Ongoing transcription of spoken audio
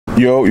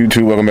Yo,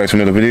 YouTube, welcome back to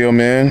another video,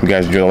 man. If you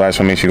guys enjoyed the last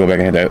one, make sure you go back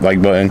and hit that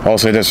like button.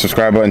 Also, hit that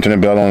subscribe button, turn the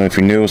bell on if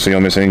you're new so you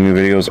don't miss any new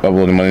videos.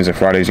 Uploading Mondays and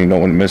Fridays and you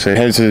don't want to miss it.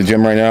 Headed to the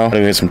gym right now. I'm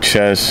gonna get some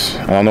chest.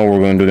 I don't know what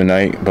we're gonna do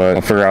tonight, but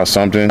I'll figure out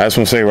something. I just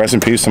want to say rest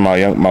in peace to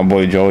my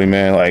boy Joey,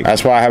 man. Like,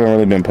 that's why I haven't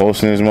really been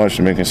posting as much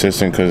to be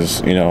consistent,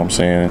 because, you know what I'm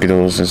saying,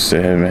 condolences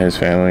to him and his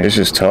family. It's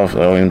just tough, though,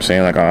 you know what I'm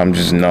saying? Like, I'm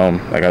just numb.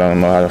 Like, I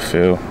don't know how to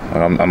feel.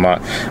 Like, I'm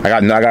not, I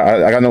got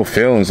no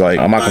feelings. Like,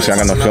 I'm not gonna say I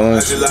got no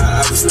feelings.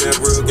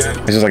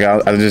 It's just like,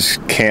 I just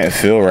can't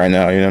feel right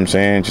now, you know what I'm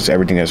saying? Just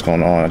everything that's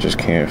going on, I just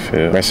can't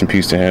feel. Rest in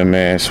peace to him,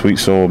 man. Sweet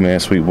soul, man.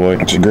 Sweet boy.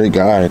 He's a great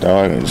guy,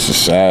 dog. It's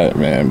just sad,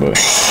 man, but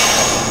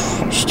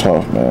it's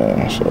tough,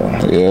 man. So,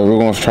 yeah, we're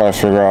gonna try to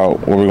figure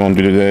out what we're gonna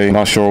do today.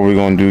 Not sure what we're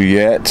gonna do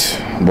yet,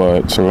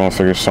 but so we're gonna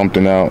figure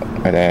something out.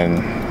 And then,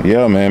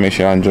 yeah, man, make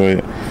sure y'all enjoy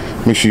it.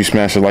 Make sure you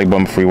smash the like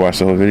button before you watch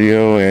the whole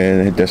video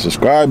and hit that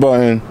subscribe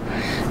button.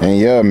 And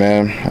yeah,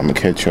 man, I'm gonna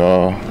catch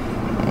y'all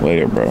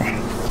later, bro.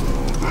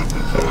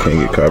 I can't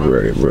get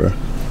copyrighted, bro.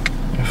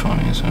 You're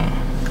funny as hell.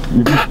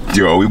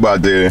 Yo, we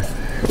about to.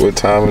 What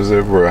time is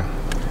it, bro?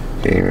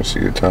 Can't even see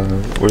the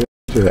time. Where's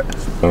that?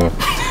 Oh.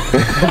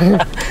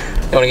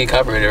 You wanna get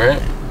copyrighted,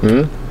 right?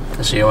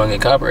 Hmm? So you wanna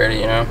get copyrighted,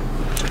 you know?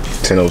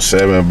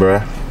 10:07,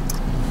 bro.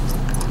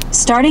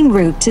 Starting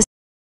route to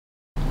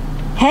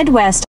head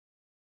west.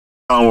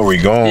 Where we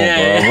going,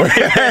 bro?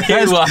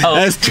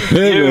 That's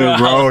tripping,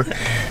 bro.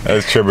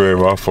 That's tripping.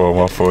 My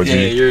fault, G.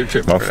 Yeah, you're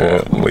tripping. My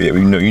fault. But yeah,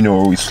 you know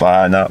where we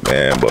sliding out,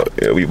 man. But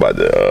yeah, we about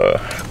to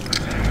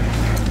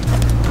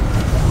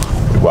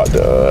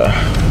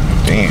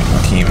damn,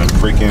 I can't even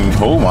freaking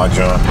hold my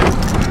jump.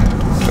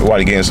 So why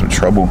to get in some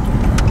trouble?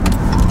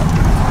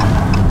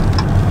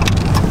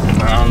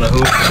 I don't know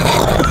who.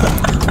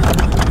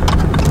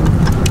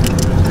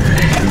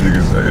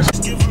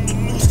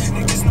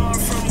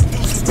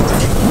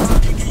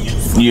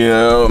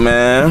 Yo,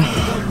 man.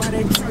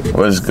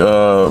 What's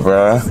good,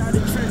 bro?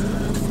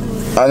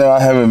 I know I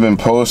haven't been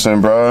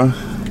posting, bro.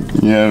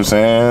 You know what I'm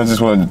saying? I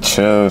just wanted to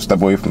chill,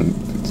 step away from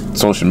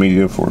social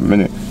media for a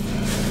minute. You know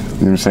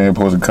what I'm saying?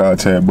 Posting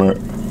content, but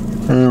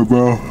hey,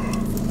 bro.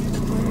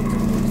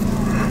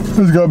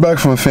 Just got back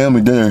from a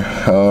family dinner.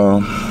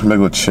 Maybe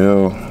go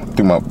chill. I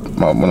think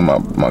one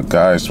of my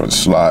guys would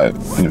slide. You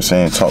know what I'm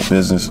saying? Talk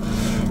business.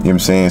 You know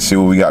what I'm saying? See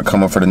what we got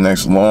coming for the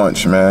next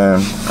launch,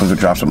 man. I'm gonna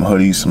drop some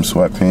hoodies, some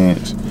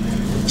sweatpants,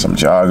 some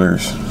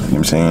joggers, you know what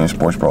I'm saying?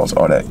 Sports bras,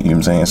 all that, you know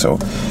what I'm saying? So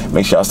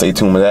make sure y'all stay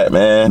tuned with that,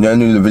 man. If you're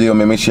new to the video,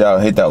 man, make sure y'all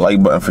hit that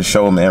like button for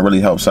sure, man. It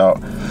really helps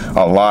out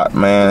a lot,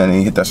 man.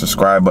 And hit that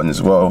subscribe button as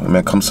well.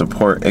 Man, come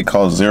support. It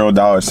costs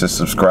 $0 to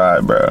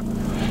subscribe, bro.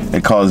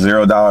 It costs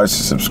 $0 to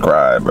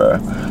subscribe, bro. You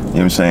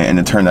know what I'm saying? And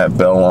to turn that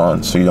bell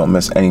on so you don't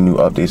miss any new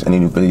updates, any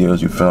new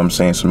videos, you feel what I'm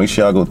saying? So make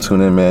sure y'all go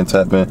tune in, man,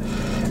 tap in,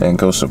 and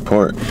go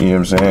support, you know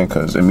what I'm saying?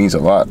 Because it means a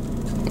lot, you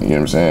know what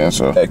I'm saying?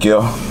 So, heck,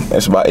 yo,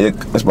 it's about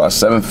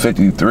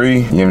 7:53,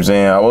 you know what I'm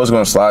saying? I was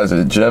going to slide to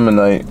the gym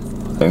tonight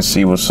and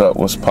see what's up,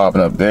 what's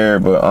popping up there,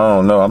 but I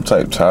don't know, I'm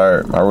type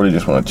tired. I really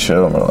just want to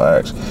chill and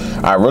relax.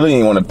 I really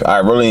ain't want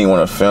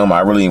to film,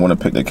 I really ain't want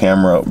to pick the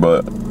camera up,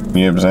 but,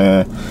 you know what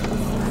I'm saying?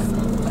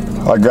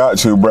 I got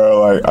to, bro.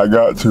 Like, I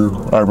got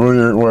to. I really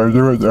didn't want to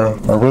do it, though.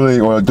 I really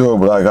didn't want to do it,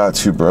 but I got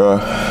to, bro. You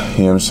know what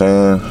I'm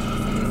saying?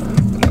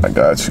 I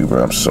got to,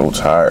 bro. I'm so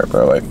tired,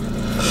 bro. Like,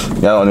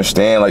 y'all don't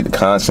understand, like, the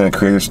content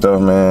creator stuff,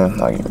 man.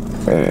 Like,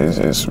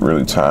 it's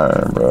really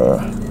tiring,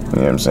 bro. You know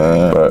what I'm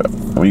saying? But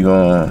we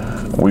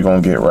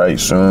gonna get right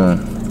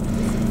soon.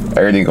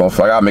 Everything gonna.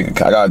 I gotta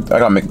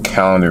make a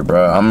calendar,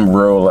 bro. I'm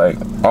real, like,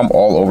 I'm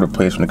all over the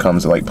place when it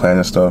comes to, like,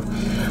 planning stuff.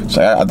 So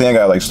I think I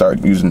gotta, like,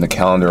 start using the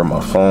calendar on my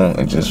phone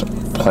and just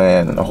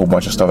plan a whole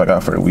bunch of stuff I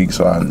got for the week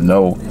so I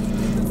know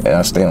and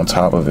I stay on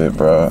top of it,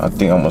 bro. I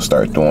think I'm gonna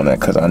start doing that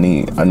because I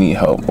need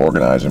help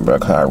organizing, bro.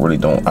 Cause I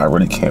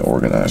really can't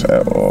organize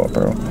at all,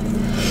 bro.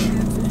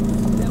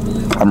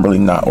 I'm really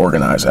not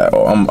organized at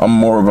all. I'm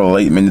more of a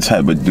late minute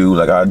type of dude.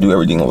 Like, I do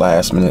everything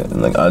last minute,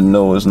 and, like, I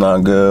know it's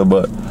not good,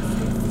 but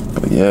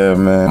yeah,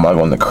 man. I might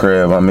go in the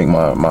crib. I make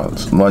my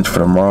lunch for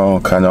tomorrow.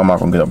 Cause I know I'm not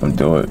gonna get up and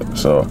do it.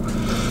 So, I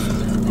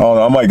don't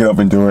know. I might get up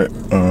and do it.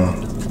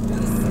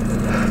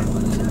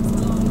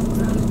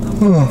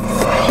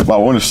 But I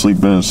want to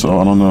sleep in, so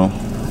I don't know.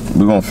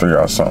 We're gonna figure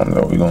out something,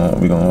 though. We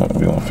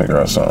gonna figure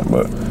out something.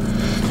 But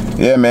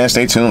yeah, man.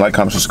 Stay tuned. Like,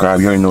 comment, subscribe.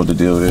 You already know what the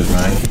deal is,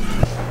 right?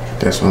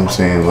 That's what I'm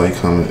saying. Like,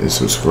 comment, and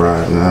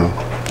subscribe now.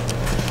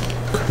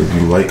 If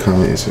you like,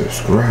 comment, and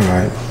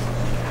subscribe,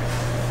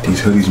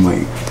 these hoodies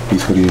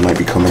might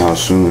be coming out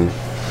soon. You know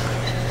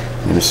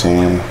what I'm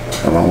saying?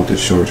 Along with the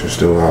shorts are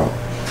still out.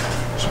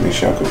 So make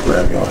sure y'all go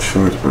grab y'all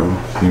shorts, bro. You know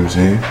what I'm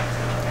saying?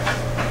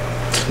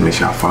 Make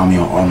sure y'all follow me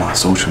on all my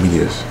social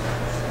medias.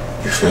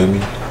 You feel me?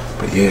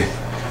 But yeah,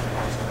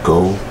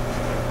 go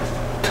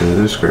to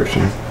the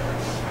description.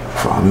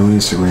 Follow me on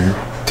Instagram,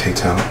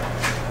 TikTok,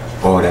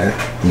 all that.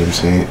 You know what I'm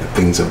saying?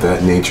 Things of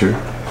that nature.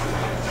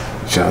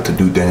 Shout out to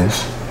Do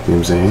Dance. You know what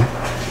I'm saying?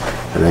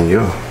 And then,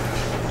 yo,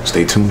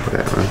 stay tuned for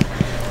that, bro.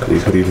 Cause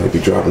these hoodies might be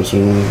dropping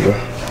soon, bro.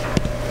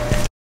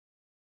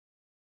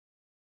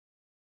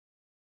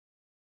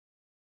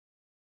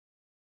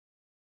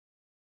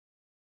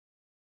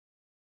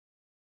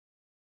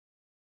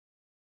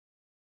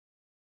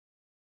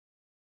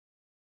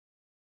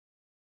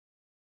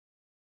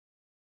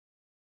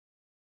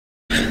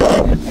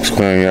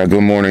 Clan, yeah.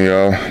 Good morning,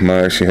 y'all. I'm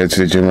gonna actually head to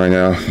the gym right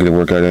now. Get a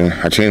workout in.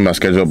 I changed my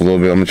schedule up a little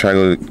bit. I'm gonna try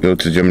to go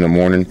to the gym in the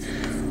morning,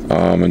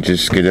 and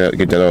just get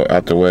that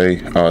out the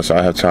way, so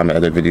I have time to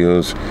edit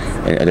videos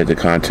and edit the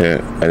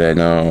content. And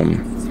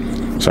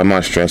then, so I'm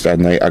not stressed at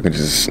night. I can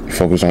just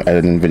focus on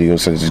editing videos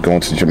instead of just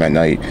going to the gym at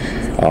night,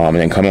 and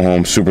then coming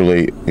home super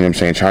late. You know what I'm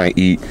saying? Trying to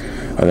eat,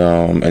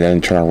 and then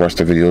trying to rush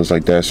the videos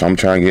like that. So I'm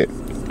trying to get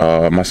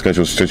my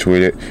schedule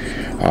situated,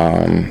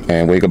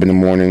 and wake up in the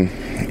morning.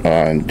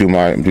 Do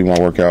my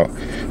workout,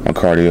 my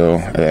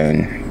cardio,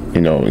 and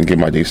and get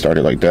my day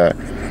started like that.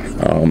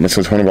 It's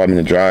a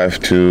 25-minute drive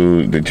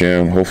to the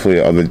gym. Hopefully,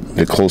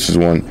 the closest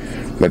one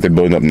that they're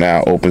building up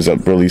now opens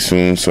up really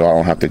soon, so I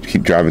don't have to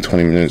keep driving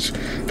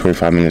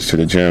 25 minutes to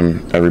the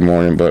gym every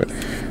morning. But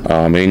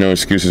ain't no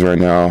excuses right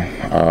now.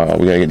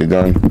 We gotta get it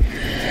done.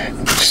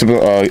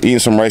 Eating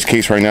some rice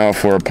cakes right now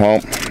for a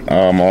pump.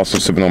 I'm also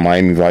sipping on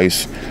Miami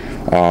Vice.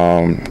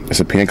 It's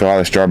a pina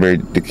colada strawberry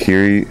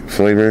daiquiri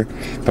flavor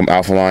from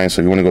Alphaline.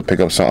 So if you want to go pick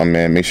up something,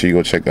 man, make sure you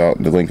go check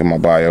out the link in my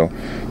bio.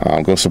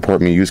 Go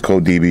support me. Use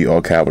code DB,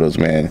 all capitals,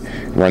 man.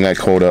 Run that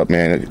code up,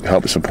 man. It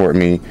helps support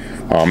me.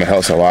 It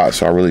helps a lot,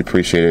 so I really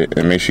appreciate it.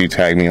 And make sure you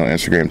tag me on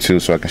Instagram too,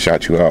 so I can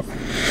shout you out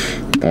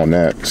on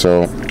that.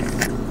 So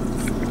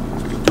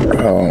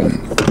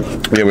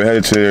yeah, we're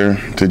headed to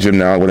the gym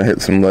now. I'm gonna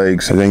hit some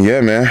legs, and then yeah,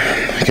 man,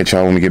 catch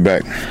y'all when we get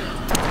back.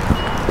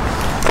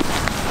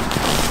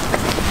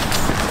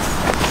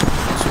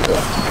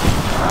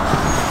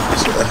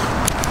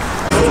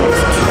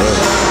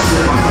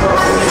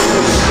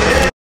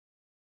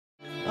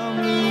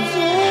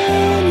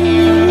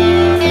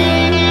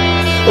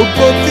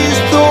 But these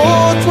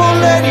thoughts won't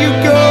let you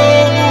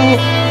go.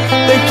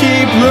 They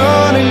keep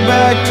running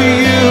back to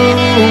you.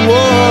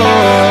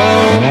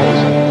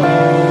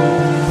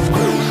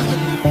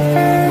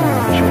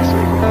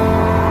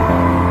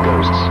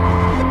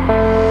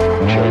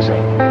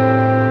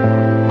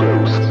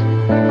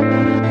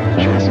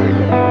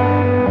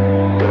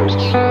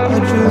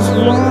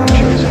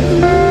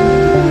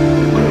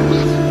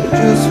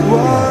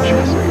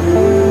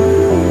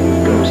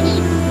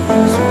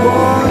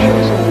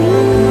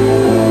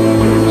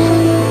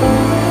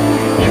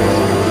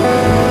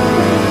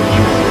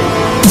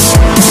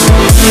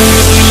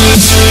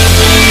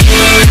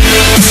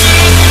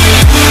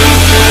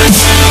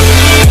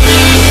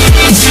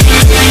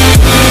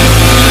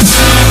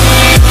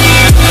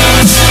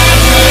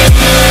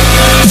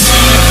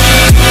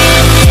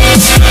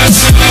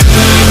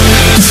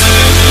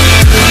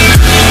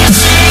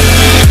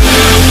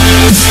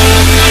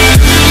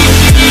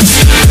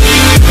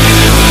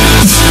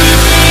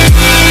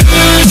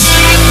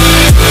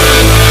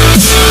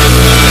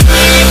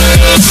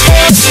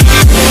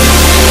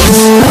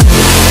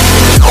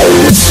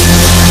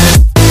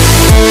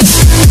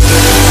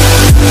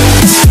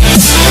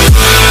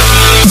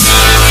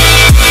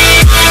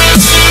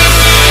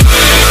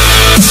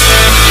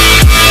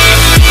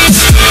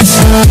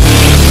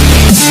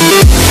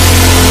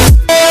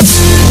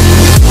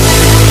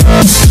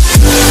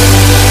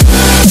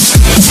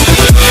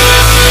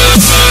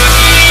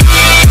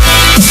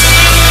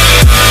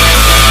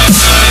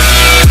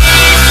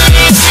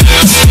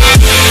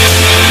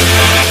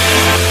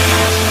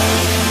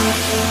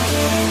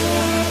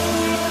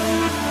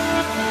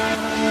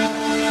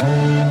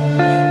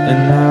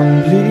 And I'm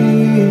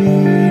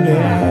bleeding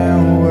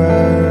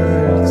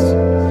words,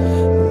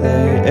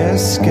 they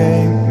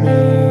escape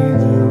me,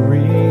 the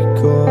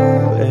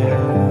recall it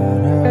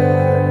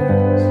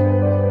hurts.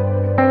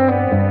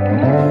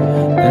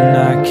 And I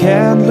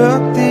can't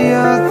look the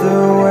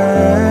other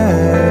way.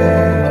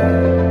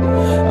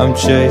 I'm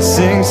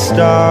chasing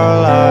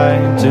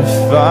starlight to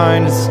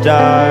find a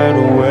start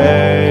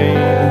away.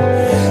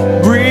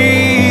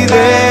 Breathe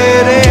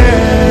it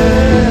in,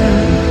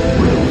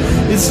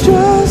 it's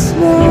just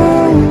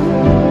now,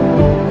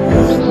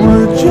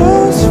 we're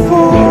just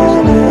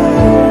falling,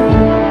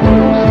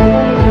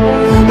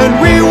 and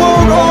we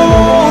won't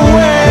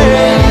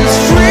always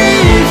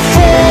free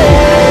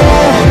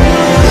fall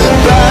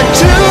back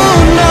to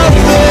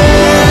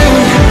nothing,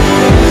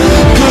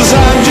 'cause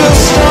I'm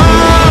just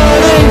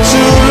starting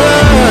to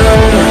learn.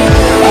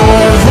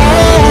 I've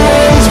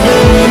always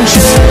been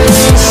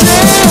chasing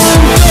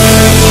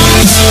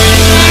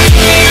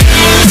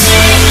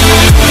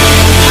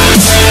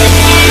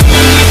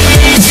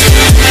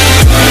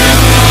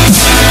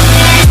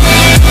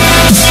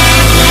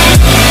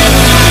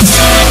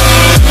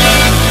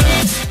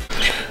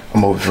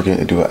I'm over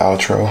forgetting to do an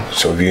outro,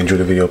 so if you enjoyed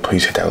the video,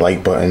 please hit that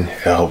like button. It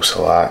helps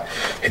a lot.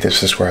 Hit the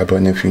subscribe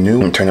button if you're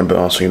new, and turn the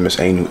bell on so you miss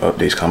any new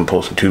updates. I'm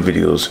posting 2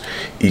 videos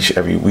each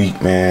every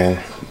week, man,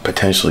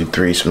 potentially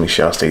 3, so make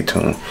sure y'all stay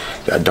tuned.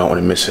 Y'all don't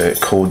want to miss it.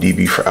 Code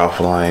DB for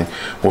Alphaline,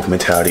 Wolf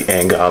Mentality,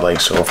 and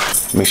Godlike. So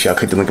make sure y'all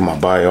click the link in my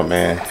bio,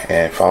 man,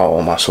 and follow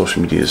all my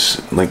social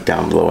medias, link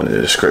down below in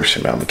the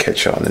description, man. I'm gonna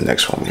catch y'all in the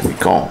next one. We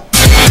gone.